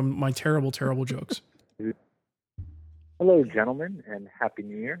us from my terrible jokes. Hello, gentlemen, and Happy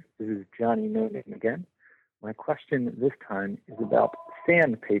New Year. This is Johnny No Name again. My question this time is about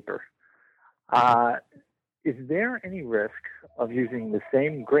sandpaper. Is there any risk of using the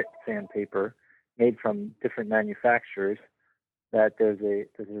same grit sandpaper made from different manufacturers, that there's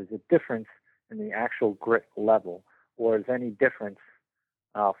a difference in the actual grit level, or is any difference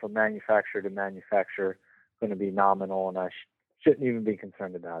from manufacturer to manufacturer going to be nominal, and I shouldn't even be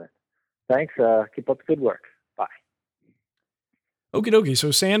concerned about it? Thanks. Keep up the good work. Bye. Okie dokie.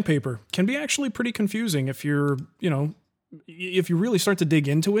 So sandpaper can be actually pretty confusing if you're, if you really start to dig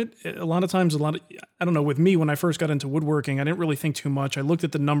into it. A lot of times, I don't know, with me, when I first got into woodworking, I didn't really think too much. I looked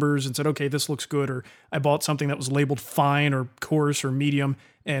at the numbers and said, okay, this looks good. Or I bought something that was labeled fine or coarse or medium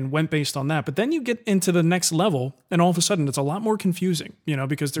and went based on that. But then you get into the next level and all of a sudden it's a lot more confusing,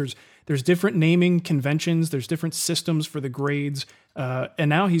 because there's different naming conventions. There's different systems for the grades. And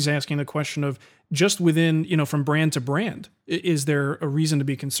now he's asking the question of just within, from brand to brand, is there a reason to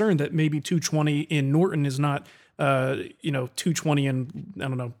be concerned that maybe 220 in Norton is not 220 in, I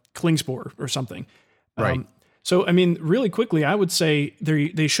don't know, Klingspor or something. Right. So, I mean, really quickly, I would say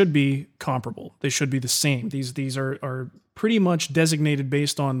they should be comparable. They should be the same. These are pretty much designated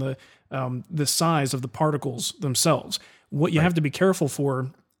based on the size of the particles themselves. What you have to be careful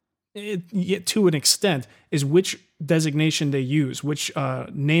for, to an extent, is which designation they use, which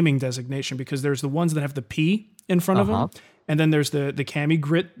naming designation, because there's the ones that have the P in front of them, and then there's the CAMI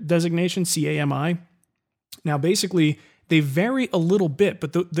grit designation, CAMI. Now, basically, they vary a little bit,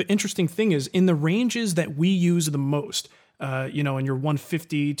 but the interesting thing is in the ranges that we use the most, in your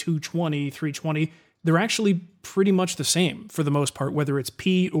 150, 220, 320, they're actually pretty much the same for the most part, whether it's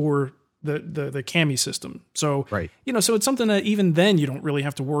P or the CAMI system. So, so it's something that even then you don't really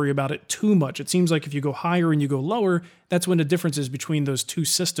have to worry about it too much. It seems like if you go higher and you go lower, that's when the differences between those two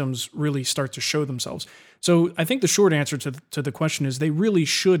systems really start to show themselves. So I think the short answer to the question is they really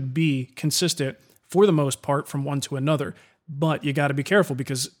should be consistent for the most part from one to another. But you got to be careful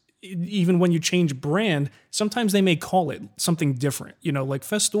because even when you change brand, sometimes they may call it something different. Like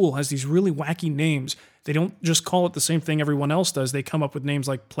Festool has these really wacky names. They don't just call it the same thing everyone else does. They come up with names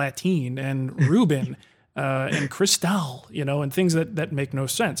like Platine and Rubin and Cristal, and things that make no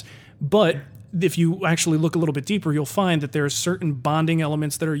sense. But if you actually look a little bit deeper, you'll find that there are certain bonding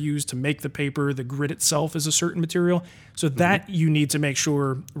elements that are used to make the paper. The grit itself is a certain material. So that you need to make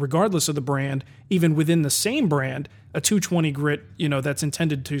sure, regardless of the brand, even within the same brand, a 220 grit, that's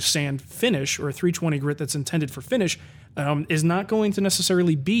intended to sand finish, or a 320 grit that's intended for finish, is not going to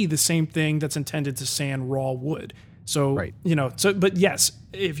necessarily be the same thing that's intended to sand raw wood. So, but yes,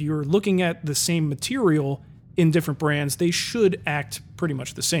 if you're looking at the same material in different brands, they should act pretty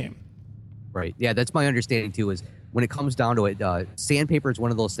much the same. Right. Yeah, that's my understanding too, is when it comes down to it, sandpaper is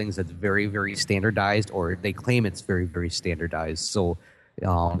one of those things that's very, very standardized, or they claim it's very, very standardized. So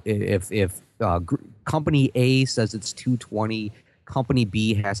if company A says it's 220, company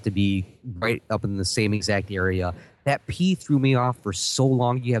B has to be right up in the same exact area. That P threw me off for so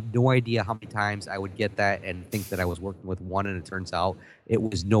long. You have no idea how many times I would get that and think that I was working with one, and it turns out it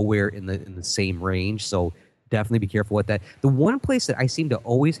was nowhere in the same range. So definitely be careful with that. The one place that I seem to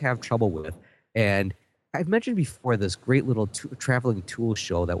always have trouble with, and I've mentioned before, this great little traveling tool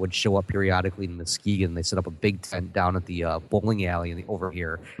show that would show up periodically in Muskegon. They set up a big tent down at the bowling alley over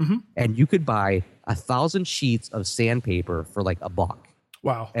here, and you could buy 1,000 sheets of sandpaper for like $1.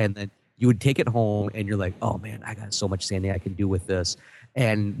 Wow! And then you would take it home, and you're like, "Oh man, I got so much sanding I can do with this."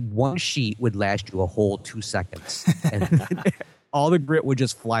 And one sheet would last you a whole 2 seconds, and all the grit would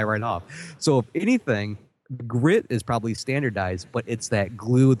just fly right off. So if anything, grit is probably standardized, but it's that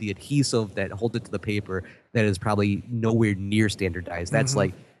glue, the adhesive that holds it to the paper, that is probably nowhere near standardized. That's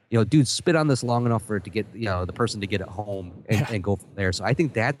like dude, spit on this long enough for it to get, the person to get it home and go from there. So I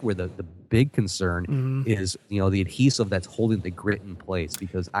think that's where the big concern is, the adhesive that's holding the grit in place,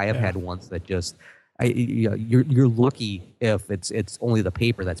 because I have had ones that just, you're lucky if it's only the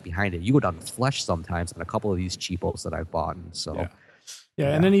paper that's behind it. You go down to flesh sometimes on a couple of these cheapos that I've bought. And so.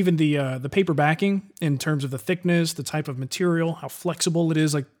 Yeah, and then even the paper backing in terms of the thickness, the type of material, how flexible it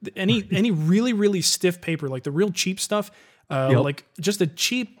is. Like any really, really stiff paper, like the real cheap stuff, like just a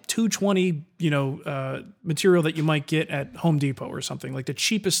cheap 220, material that you might get at Home Depot or something, like the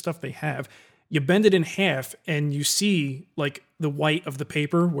cheapest stuff they have. You bend it in half and you see like the white of the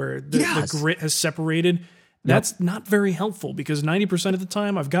paper where the grit has separated. That's not very helpful, because 90% of the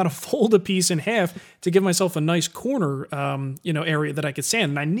time I've got to fold a piece in half to give myself a nice corner, area that I could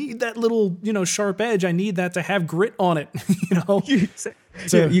sand. And I need that little, sharp edge. I need that to have grit on it,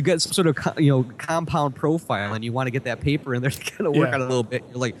 So you got some sort of, compound profile, and you want to get that paper in there to kind of work out a little bit.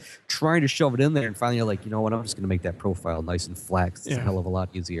 You're like trying to shove it in there, and finally you're like, you know what? I'm just going to make that profile nice and flat. It's a hell of a lot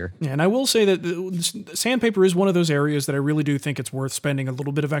easier. Yeah, and I will say that sandpaper is one of those areas that I really do think it's worth spending a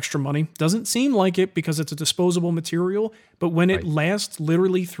little bit of extra money. Doesn't seem like it because it's a disposable material, but when it lasts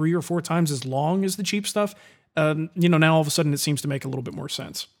literally 3 or 4 times as long as the cheap stuff, now all of a sudden it seems to make a little bit more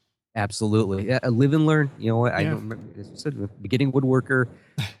sense. Absolutely. Yeah, live and learn. You know what? I remember, as you said, beginning woodworker.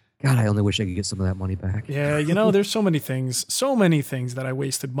 God, I only wish I could get some of that money back. Yeah, there's so many things that I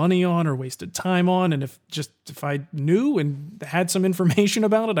wasted money on or wasted time on. And if I knew and had some information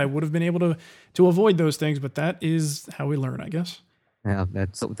about it, I would have been able to avoid those things. But that is how we learn, I guess. Yeah,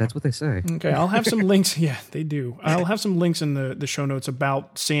 that's what they say. Okay, I'll have some links. Yeah, they do. I'll have some links in the show notes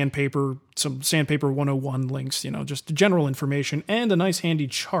about sandpaper, some Sandpaper 101 links, just general information, and a nice handy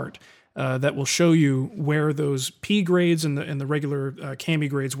chart that will show you where those P grades and the regular cami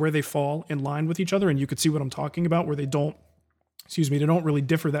grades, where they fall in line with each other. And you could see what I'm talking about, where they don't really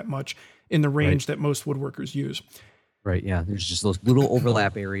differ that much in the range that most woodworkers use. Right, yeah. There's just those little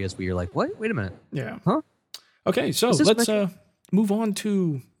overlap areas where you're like, what? Wait a minute. Yeah. Huh? Okay, so let's move on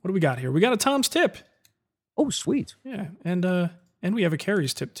to, what do we got here? We got a Tom's tip. Oh, sweet. Yeah, and we have a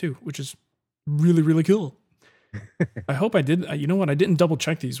Carrie's tip too, which is really, really cool. I hope I did. You know what? I didn't double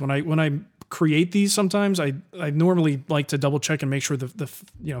check these when I create these. Sometimes I normally like to double check and make sure the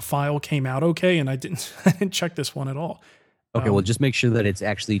file came out okay, and I didn't check this one at all. Okay, well, just make sure that it's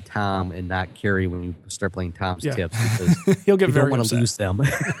actually Tom and not Carrie when you start playing Tom's tips, because he'll get very don't want upset. to lose them.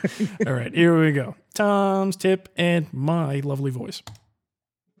 All right, here we go. Tom's tip and my lovely voice.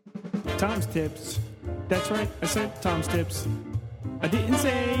 Tom's tips. That's right. I said Tom's tips. I didn't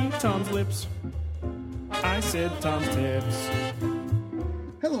say Tom's lips. I said Tom's tips.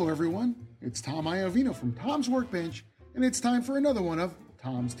 Hello, everyone. It's Tom Iovino from Tom's Workbench, and it's time for another one of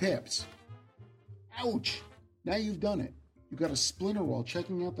Tom's tips. Ouch! Now you've done it. You got a splinter while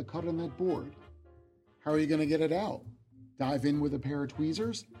checking out the cut on that board. How are you going to get it out? Dive in with a pair of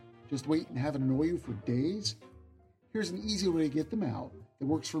tweezers? Just wait and have it annoy you for days? Here's an easy way to get them out that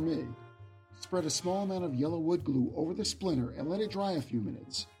works for me. Spread a small amount of yellow wood glue over the splinter and let it dry a few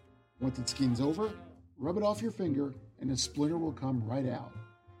minutes. Once it skins over, rub it off your finger and the splinter will come right out.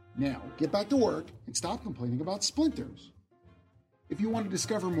 Now, get back to work and stop complaining about splinters. If you want to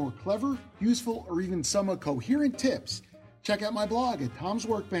discover more clever, useful, or even somewhat coherent tips, check out my blog at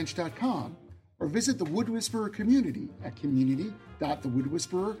tomsworkbench.com or visit the Wood Whisperer community at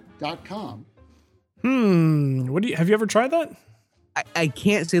community.thewoodwhisperer.com. Have you ever tried that? I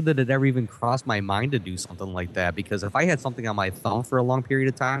can't say that it ever even crossed my mind to do something like that, because if I had something on my thumb for a long period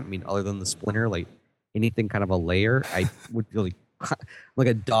of time, other than the splinter, like anything kind of a layer, I would really, like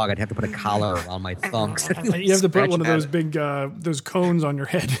a dog, I'd have to put a collar around my thumb. You have to put one of those big, those cones on your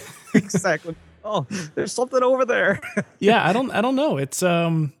head. Exactly. Oh, there's something over there. Yeah, I don't know. It's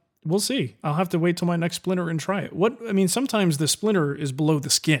we'll see. I'll have to wait till my next splinter and try it. Sometimes the splinter is below the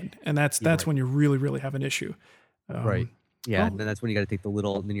skin, and that's when you really, really have an issue. Right. Yeah, and then that's when you got to take the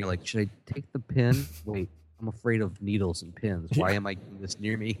little, and then you're like, should I take the pin? Wait, I'm afraid of needles and pins. Why am I getting this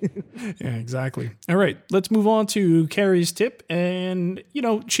near me? Yeah, exactly. All right, let's move on to Carrie's tip. And,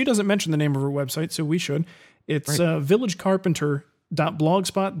 she doesn't mention the name of her website, so we should. It's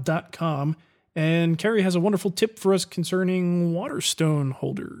villagecarpenter.blogspot.com. And Carrie has a wonderful tip for us concerning Waterstone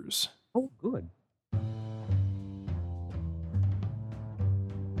holders. Oh, good.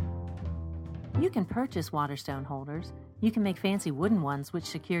 You can purchase Waterstone holders. You can make fancy wooden ones which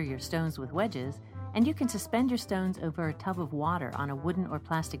secure your stones with wedges, and you can suspend your stones over a tub of water on a wooden or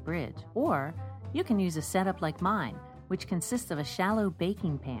plastic bridge. Or you can use a setup like mine, which consists of a shallow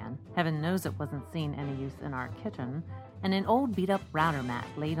baking pan, heaven knows it wasn't seen any use in our kitchen, and an old beat-up router mat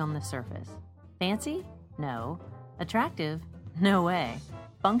laid on the surface. Fancy? No. Attractive? No way.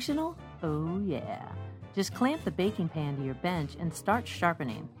 Functional? Oh yeah. Just clamp the baking pan to your bench and start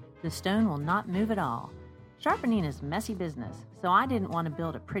sharpening. The stone will not move at all. Sharpening is messy business, so I didn't want to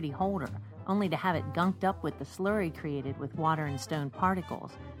build a pretty holder, only to have it gunked up with the slurry created with water and stone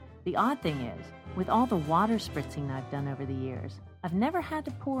particles. The odd thing is, with all the water spritzing I've done over the years, I've never had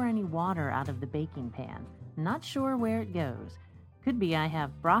to pour any water out of the baking pan. Not sure where it goes. Could be I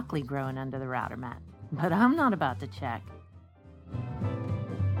have broccoli growing under the router mat, but I'm not about to check.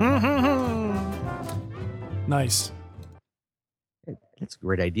 Nice. That's a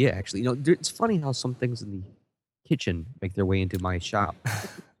great idea, actually. It's funny how some things in the kitchen make their way into my shop.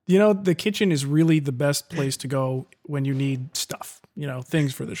 The kitchen is really the best place to go when you need stuff,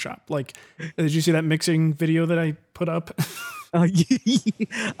 things for the shop. Like, did you see that mixing video that I put up? I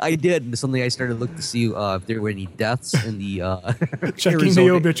did. And suddenly I started to look to see if there were any deaths in the checking Arizona.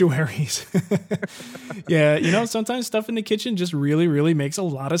 the obituaries. Yeah, sometimes stuff in the kitchen just really, really makes a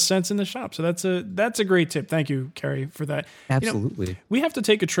lot of sense in the shop. So that's a great tip. Thank you, Carrie, for that. Absolutely. We have to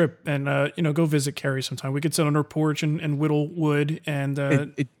take a trip and go visit Carrie sometime. We could sit on her porch and whittle wood and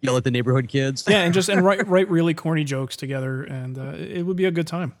yell at the neighborhood kids. Yeah, and write really corny jokes together, and it would be a good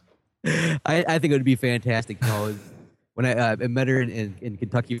time. I think it would be fantastic. When I met her in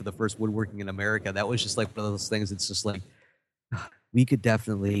Kentucky for the first Woodworking in America, that was just like one of those things. It's just like, we could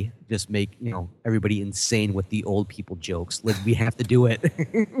definitely just make everybody insane with the old people jokes. We have to do it.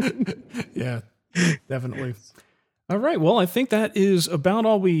 Yeah, definitely. All right. Well, I think that is about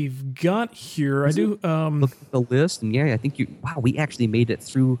all we've got here. I do look at the list, and I think we actually made it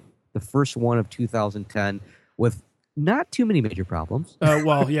through the first one of 2010 with not too many major problems.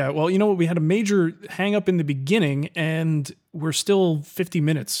 Well, you know what? We had a major hang up in the beginning, and we're still 50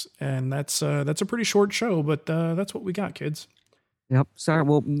 minutes, and that's a pretty short show, but that's what we got, kids. Yep. Sorry.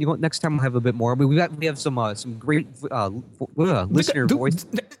 Well, next time we'll have a bit more. I mean, we have some great listener voice.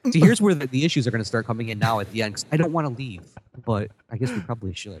 See, here's where the issues are going to start coming in now at the end. 'Cause I don't want to leave, but I guess we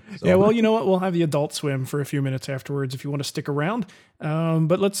probably should. So. Yeah. Well, you know what? We'll have the Adult Swim for a few minutes afterwards if you want to stick around.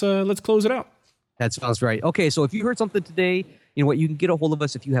 But let's close it out. That sounds right. Okay, so if you heard something today, you can get a hold of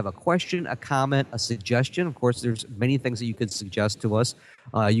us if you have a question, a comment, a suggestion. Of course, there's many things that you could suggest to us.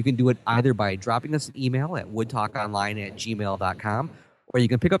 You can do it either by dropping us an email at woodtalkonline@gmail.com, or you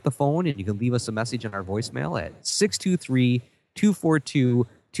can pick up the phone and you can leave us a message on our voicemail at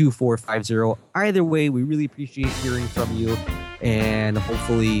 623-242-2450. Either way, we really appreciate hearing from you, and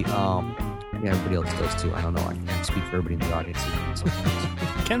hopefully everybody else does too. I don't know. I can't speak for everybody in the audience.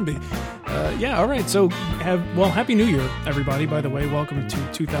 It can be. All right. So Happy New Year, everybody, by the way. Welcome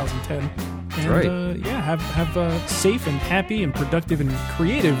to 2010. That's and, right. Have safe and happy and productive and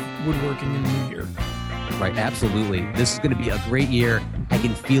creative woodworking in the new year. Right, absolutely. This is going to be a great year. I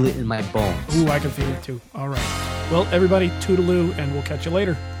can feel it in my bones. Ooh, I can feel it too. All right. Well, everybody, toodaloo, and we'll catch you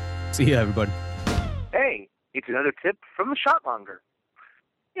later. See ya, everybody. Hey, it's another tip from the shopmonger.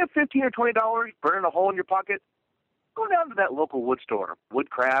 You have $15 or $20 burning a hole in your pocket? Go down to that local wood store,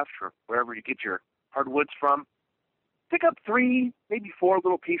 Woodcraft, or wherever you get your hardwoods from. Pick up 3, maybe 4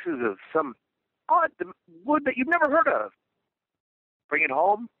 little pieces of some odd wood that you've never heard of. Bring it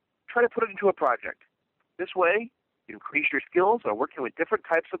home, try to put it into a project. This way, you increase your skills on working with different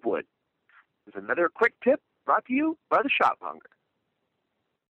types of wood. There's another quick tip brought to you by the shopmonger.